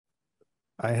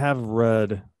I have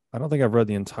read, I don't think I've read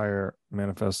the entire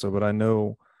manifesto, but I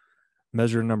know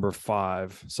measure number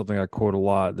 5, something I quote a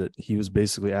lot, that he was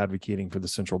basically advocating for the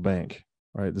central bank,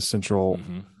 right? The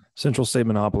Hmm. central state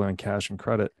monopoly on cash and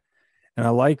credit. And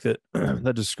I like that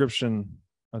that description.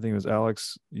 I think it was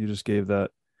Alex, you just gave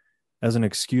that as an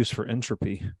excuse for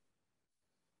entropy,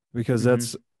 because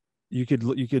that's, Hmm. you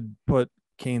could put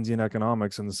Keynesian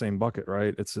economics in the same bucket,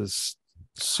 right? It's this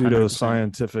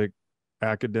 100%. pseudoscientific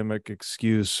academic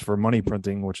excuse for money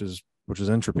printing, which is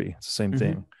entropy. It's the same Hmm.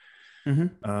 thing. Hmm.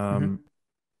 Hmm. Um,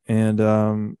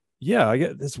 and yeah, I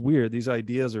get it's weird. These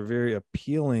ideas are very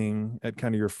appealing at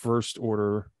kind of your first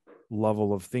order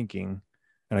level of thinking,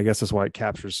 and I guess that's why it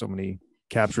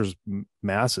captures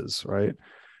masses, right?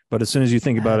 But as soon as you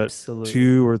think about it Absolutely.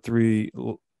 two or three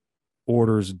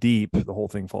orders deep, the whole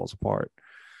thing falls apart.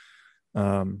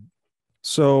 Um,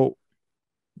 so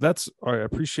that's all right. I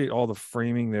appreciate all the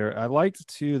framing there. I liked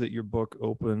too that your book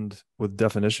opened with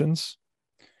definitions,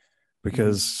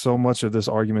 because Hmm. so much of this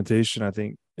argumentation, I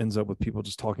think, ends up with people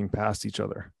just talking past each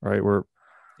other, right? Where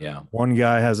Yeah. one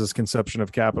guy has this conception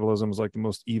of capitalism as like the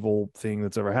most evil thing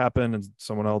that's ever happened, and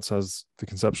someone else has the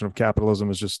conception of capitalism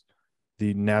as just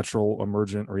the natural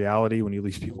emergent reality when you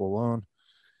leave people alone.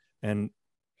 And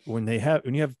when you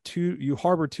have two, you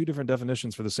harbor two different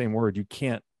definitions for the same word, you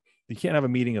can't have a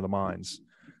meeting of the minds.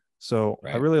 So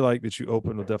I Right. really like that you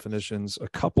open with definitions. A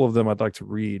couple of them I'd like to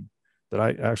read that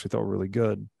I actually thought were really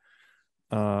good.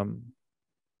 um,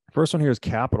 First one here is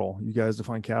capital. You guys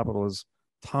define capital as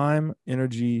time,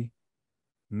 energy,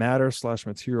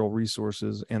 matter/material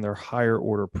resources, and their higher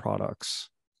order products.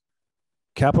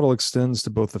 Capital extends to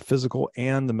both the physical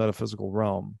and the metaphysical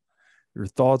realm. Your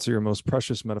thoughts are your most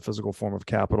precious metaphysical form of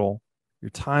capital. Your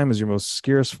time is your most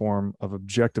scarce form of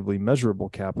objectively measurable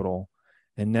capital.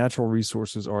 And natural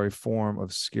resources are a form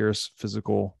of scarce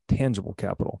physical, tangible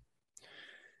capital.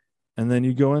 And then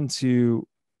you go into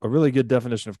a really good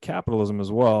definition of capitalism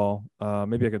as well.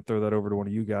 Maybe I could throw that over to one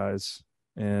of you guys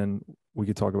and we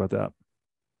could talk about that.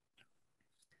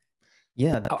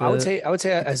 Yeah. I would say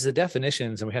as the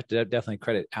definitions, and we have to definitely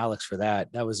credit Alex for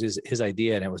that. That was his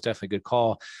idea, and it was definitely a good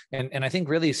call. And I think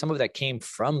really some of that came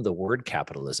from the word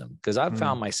capitalism, because I've Mm,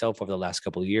 found myself over the last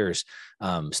couple of years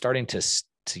starting to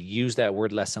use that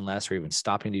word less and less, or even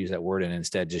stopping to use that word and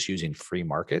instead just using free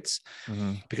markets,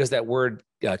 mm-hmm. because that word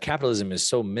capitalism is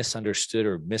so misunderstood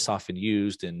or often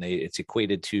used, and it's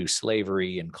equated to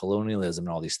slavery and colonialism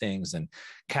and all these things. And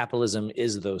capitalism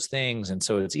is those things, and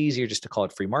so it's easier just to call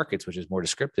it free markets, which is more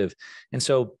descriptive. And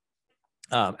so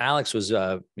Alex was,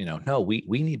 no, we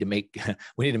need to make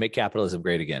we need to make capitalism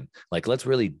great again. Like, let's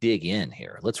really dig in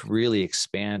here. Let's really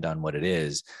expand on what it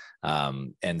is.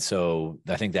 And so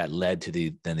I think that led to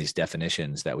these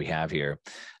definitions that we have here.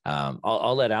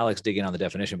 I'll let Alex dig in on the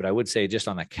definition, but I would say just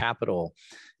on the capital,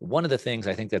 one of the things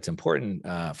I think that's important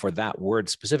for that word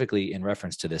specifically in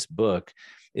reference to this book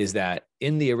is that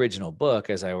in the original book,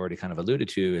 as I already kind of alluded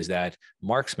to, is that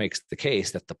Marx makes the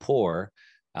case that the poor,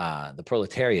 the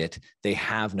proletariat, they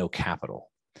have no capital.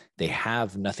 They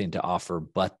have nothing to offer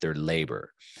but their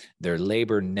labor. Their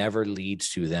labor never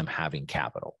leads to them having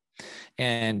capital.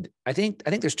 And I think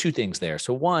there's two things there.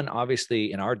 So one,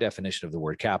 obviously, in our definition of the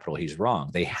word capital, he's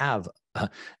wrong. They have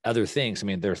other things. I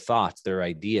mean, their thoughts, their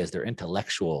ideas, their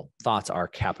intellectual thoughts are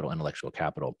capital, intellectual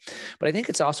capital. But I think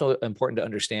it's also important to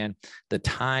understand the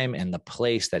time and the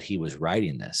place that he was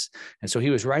writing this. And so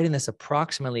he was writing this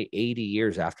approximately 80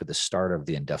 years after the start of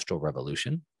the Industrial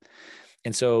Revolution.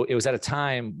 And so it was at a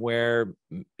time where,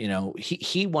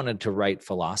 he wanted to write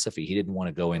philosophy. He didn't want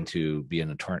to go into be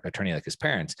an attorney like his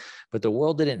parents, but the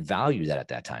world didn't value that at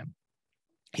that time.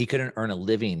 He couldn't earn a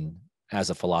living as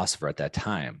a philosopher at that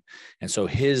time. And so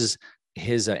his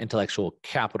intellectual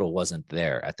capital wasn't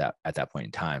there at that point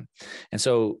in time. And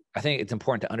so I think it's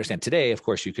important to understand today. Of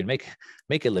course, you can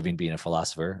make a living being a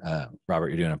philosopher. Robert,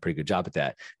 you're doing a pretty good job at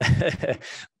that.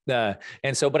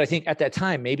 And so, but I think at that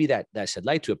time, maybe that shed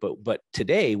light to it. But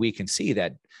today we can see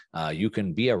that you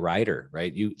can be a writer,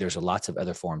 right? There's lots of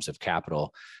other forms of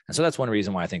capital, and so that's one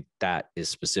reason why I think that is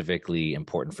specifically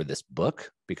important for this book,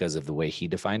 because of the way he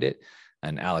defined it.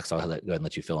 And Alex, I'll go ahead and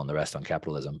let you fill in the rest on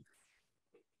capitalism.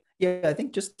 Yeah, I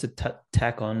think just to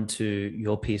tack on to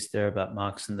your piece there about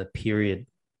Marx and the period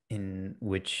in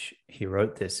which he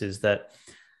wrote this, is that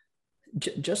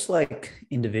just like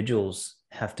individuals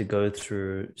have to go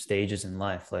through stages in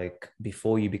life, like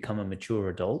before you become a mature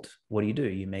adult, what do?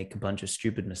 You make a bunch of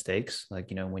stupid mistakes.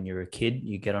 Like, when you're a kid,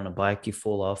 you get on a bike, you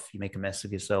fall off, you make a mess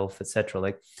of yourself, etc.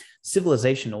 Like,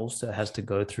 civilization also has to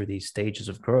go through these stages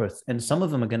of growth, and some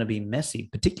of them are going to be messy,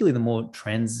 particularly the more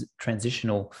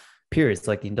transitional periods.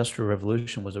 Like the Industrial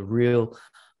Revolution was a real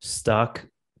stark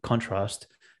contrast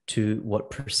to what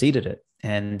preceded it.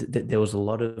 And there was a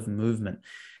lot of movement.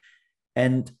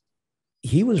 And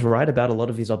he was right about a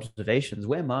lot of his observations.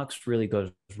 Where Marx really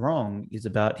goes wrong is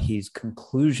about his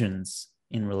conclusions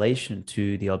in relation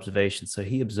to the observations. So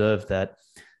he observed that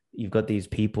you've got these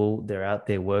people, they're out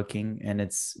there working, and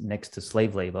it's next to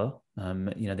slave labor.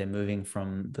 They're moving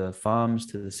from the farms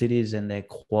to the cities, and their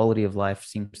quality of life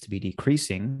seems to be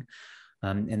decreasing.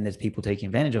 And there's people taking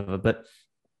advantage of it. But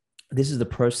this is the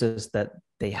process that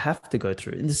they have to go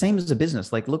through. And the same as a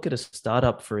business. Like, look at a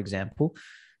startup, for example.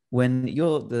 When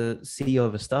you're the CEO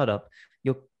of a startup,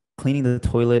 you're cleaning the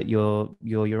toilet, you're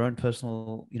your own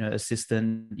personal,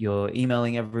 assistant, you're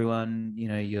emailing everyone,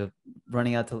 you're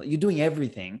running out to, you're doing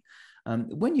everything.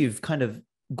 When you've kind of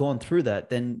gone through that,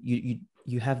 then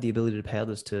you have the ability to pay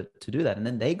others to do that. And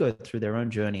then they go through their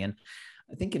own journey. And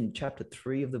I think in chapter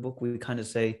 3 of the book, we kind of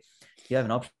say, you have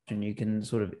an option. You can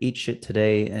sort of eat shit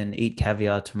today and eat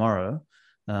caviar tomorrow.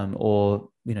 Or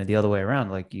the other way around,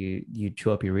 like you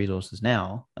chew up your resources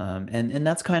now, and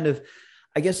that's kind of,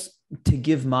 I guess, to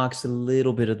give Marx a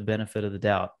little bit of the benefit of the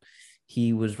doubt,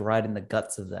 he was right in the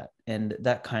guts of that, and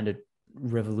that kind of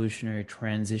revolutionary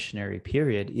transitionary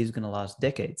period is going to last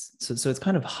decades. So it's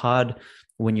kind of hard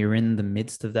when you're in the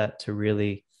midst of that to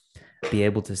really be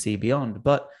able to see beyond.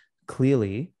 But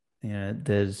clearly,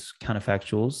 there's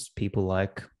counterfactuals, people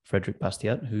like Frederick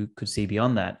Bastiat, who could see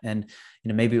beyond that. And,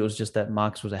 maybe it was just that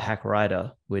Marx was a hack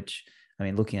writer, which, I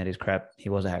mean, looking at his crap, he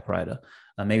was a hack writer.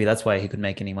 Maybe that's why he could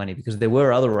make any money, because there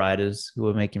were other writers who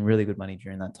were making really good money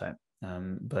during that time.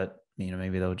 But,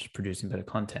 maybe they were just producing better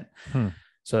content.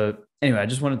 So anyway, I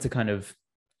just wanted to kind of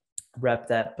wrap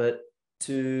that. But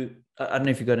I don't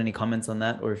know if you got any comments on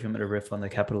that, or if you want me to riff on the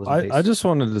capitalism piece. I just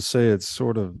wanted to say it's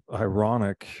sort of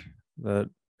ironic that,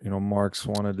 Marx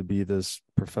wanted to be this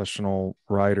professional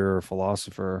writer or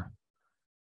philosopher,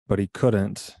 but he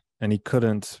couldn't. And he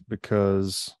couldn't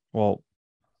because, well,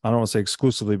 I don't want to say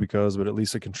exclusively because, but at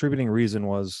least a contributing reason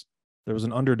was there was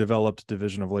an underdeveloped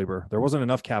division of labor. There wasn't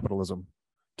enough capitalism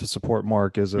to support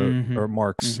Marx as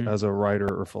a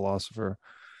writer or philosopher.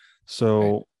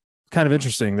 So kind of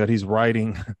interesting that he's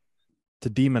writing to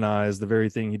demonize the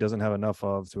very thing he doesn't have enough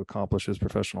of to accomplish his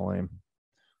professional aim.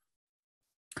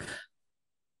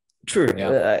 True.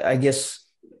 Yeah. I guess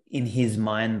in his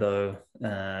mind, though,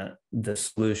 the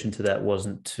solution to that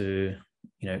wasn't to,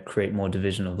 create more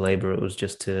division of labor. It was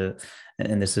just to,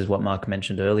 and this is what Mark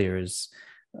mentioned earlier, is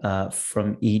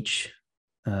from each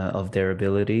of their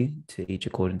ability to each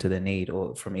according to their need,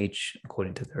 or from each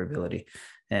according to their ability.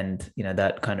 And,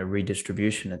 that kind of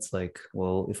redistribution, it's like,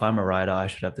 well, if I'm a writer, I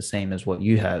should have the same as what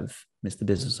you have, Mr.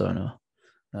 Business Owner.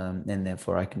 And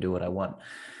therefore I can do what I want.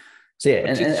 So yeah,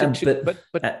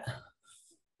 but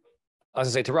I was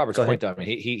gonna say, to Robert's point, though, I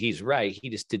mean, he's right.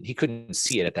 He couldn't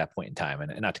see it at that point in time,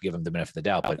 and not to give him the benefit of the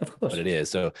doubt, but it is.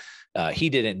 So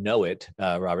he didn't know it,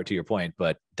 Robert, to your point,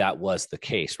 but that was the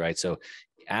case, right? So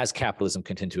as capitalism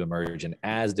continued to emerge and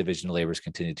as division of labors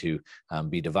continued to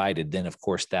be divided, then of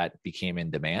course that became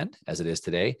in demand as it is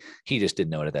today. He just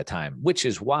didn't know it at that time, which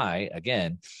is why,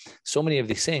 again, so many of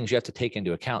these things you have to take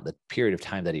into account the period of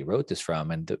time that he wrote this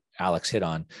from. And Alex hit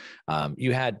on,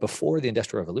 you had, before the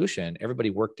Industrial Revolution,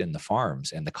 everybody worked in the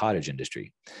farms and the cottage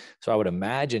industry. So I would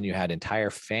imagine you had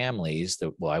entire families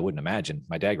that, well, I wouldn't imagine,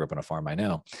 my dad grew up on a farm, I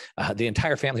know, the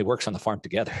entire family works on the farm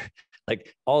together.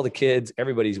 Like all the kids,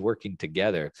 everybody's working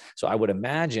together. So I would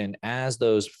imagine as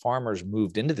those farmers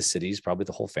moved into the cities, probably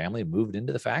the whole family moved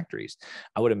into the factories.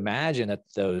 I would imagine that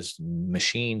those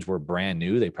machines were brand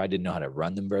new. They probably didn't know how to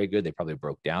run them very good. They probably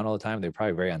broke down all the time. They were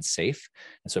probably very unsafe.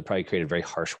 And so it probably created very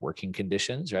harsh working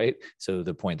conditions, right? So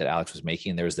the point that Alex was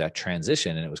making, there was that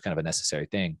transition, and it was kind of a necessary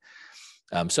thing.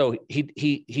 So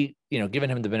he,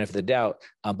 given him the benefit of the doubt,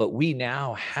 but we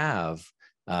now have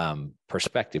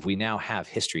perspective. We now have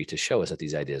history to show us that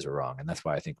these ideas are wrong. And that's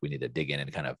why I think we need to dig in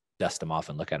and kind of dust them off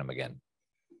and look at them again.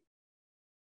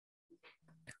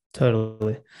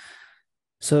 Totally.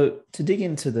 So to dig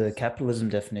into the capitalism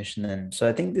definition then, so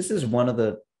I think this is one of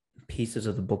the pieces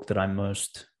of the book that I'm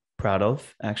most proud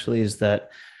of, actually, is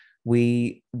that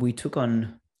we took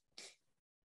on,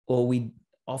 or we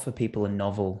offer people a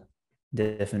novel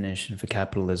definition for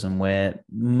capitalism, where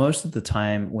most of the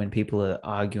time when people are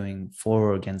arguing for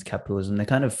or against capitalism, they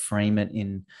kind of frame it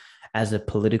as a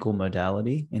political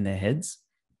modality in their heads.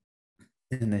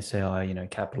 And they say, oh,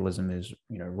 capitalism is,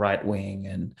 right wing,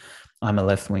 and I'm a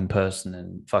left wing person,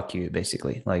 and fuck you,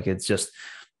 basically. Like, it's just,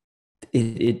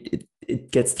 it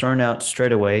gets thrown out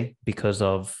straight away because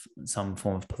of some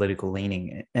form of political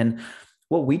leaning. And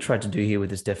what we tried to do here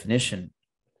with this definition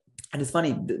And it's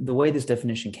funny, the way this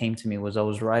definition came to me was I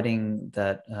was writing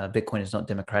that Bitcoin is not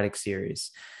democratic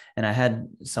series. And I had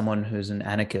someone who's an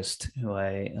anarchist who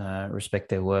I respect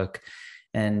their work.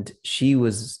 And she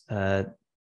was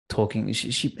talking,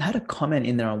 she had a comment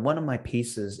in there on one of my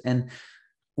pieces. And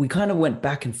we kind of went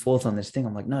back and forth on this thing.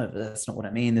 I'm like, no, that's not what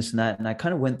I mean, this and that. And I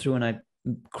kind of went through and I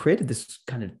created this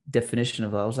kind of definition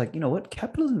of, I was like, you know what,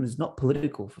 capitalism is not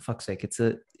political, for fuck's sake. It's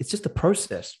just a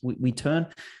process.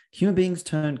 Human beings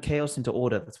turn chaos into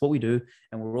order. That's what we do.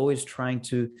 And we're always trying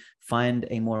to find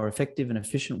a more effective and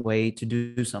efficient way to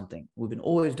do something. We've been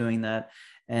always doing that.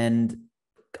 And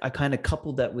I kind of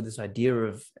coupled that with this idea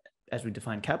of, as we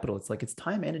define capital, it's like, it's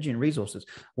time, energy, and resources.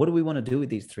 What do we want to do with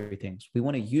these three things? We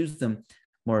want to use them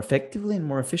more effectively and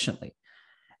more efficiently.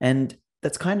 And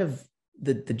that's kind of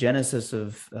the genesis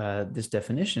of this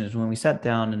definition, is when we sat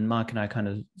down and Mark and I kind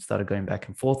of started going back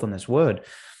and forth on this word.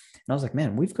 And I was like,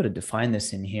 man, we've got to define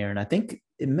this in here. And I think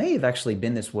it may have actually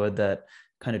been this word that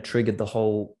kind of triggered the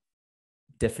whole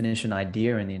definition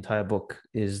idea in the entire book,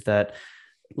 is that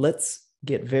let's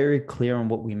get very clear on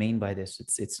what we mean by this.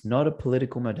 It's not a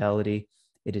political modality.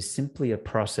 It is simply a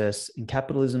process. And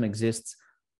capitalism exists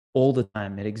all the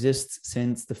time. It exists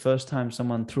since the first time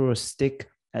someone threw a stick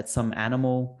at some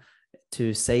animal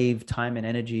to save time and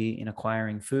energy in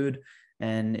acquiring food.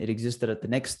 And it existed at the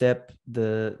next step,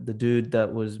 the dude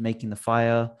that was making the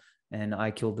fire, and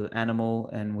I killed the animal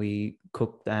and we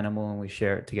cook the animal and we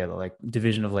share it together, like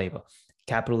division of labor.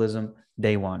 Capitalism,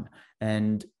 day one.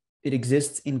 And it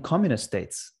exists in communist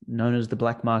states known as the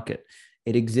black market.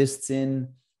 It exists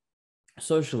in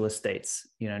socialist states,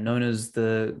 known as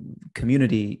the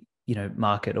community,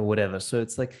 market or whatever. So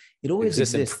it's like, it always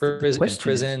exists. In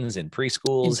prisons, in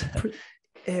preschools,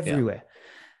 everywhere. Yeah.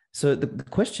 So the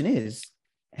question is,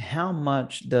 how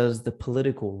much does the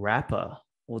political wrapper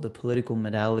or the political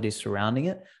modality surrounding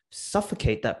it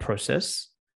suffocate that process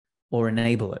or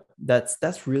enable it?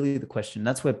 That's really the question.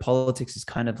 That's where politics is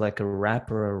kind of like a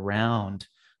wrapper around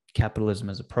capitalism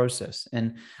as a process.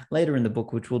 And later in the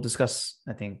book, which we'll discuss,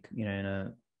 I think,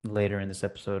 later in this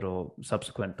episode or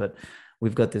subsequent, but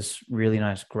we've got this really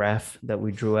nice graph that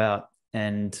we drew out,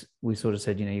 and we sort of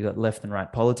said, you got left and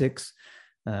right politics.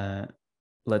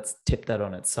 Let's tip that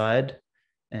on its side.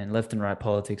 And left and right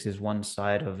politics is one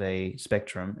side of a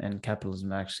spectrum, and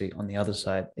capitalism actually on the other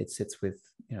side. It sits with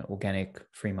organic,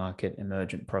 free market,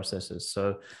 emergent processes.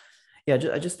 So yeah,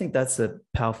 I just think that's a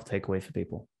powerful takeaway for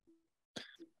people.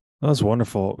 That's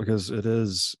wonderful, because it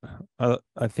is,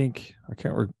 I think, I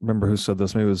can't remember who said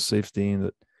this, maybe it was Safedine,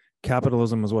 that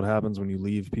capitalism is what happens when you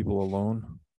leave people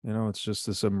alone. It's just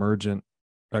this emergent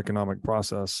economic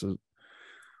process.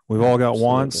 We've all got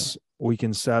wants. We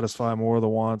can satisfy more of the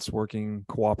wants working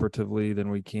cooperatively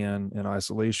than we can in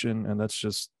isolation. And that's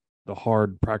just the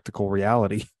hard practical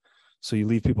reality. So you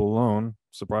leave people alone,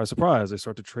 surprise, surprise, they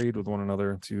start to trade with one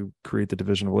another to create the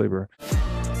division of labor.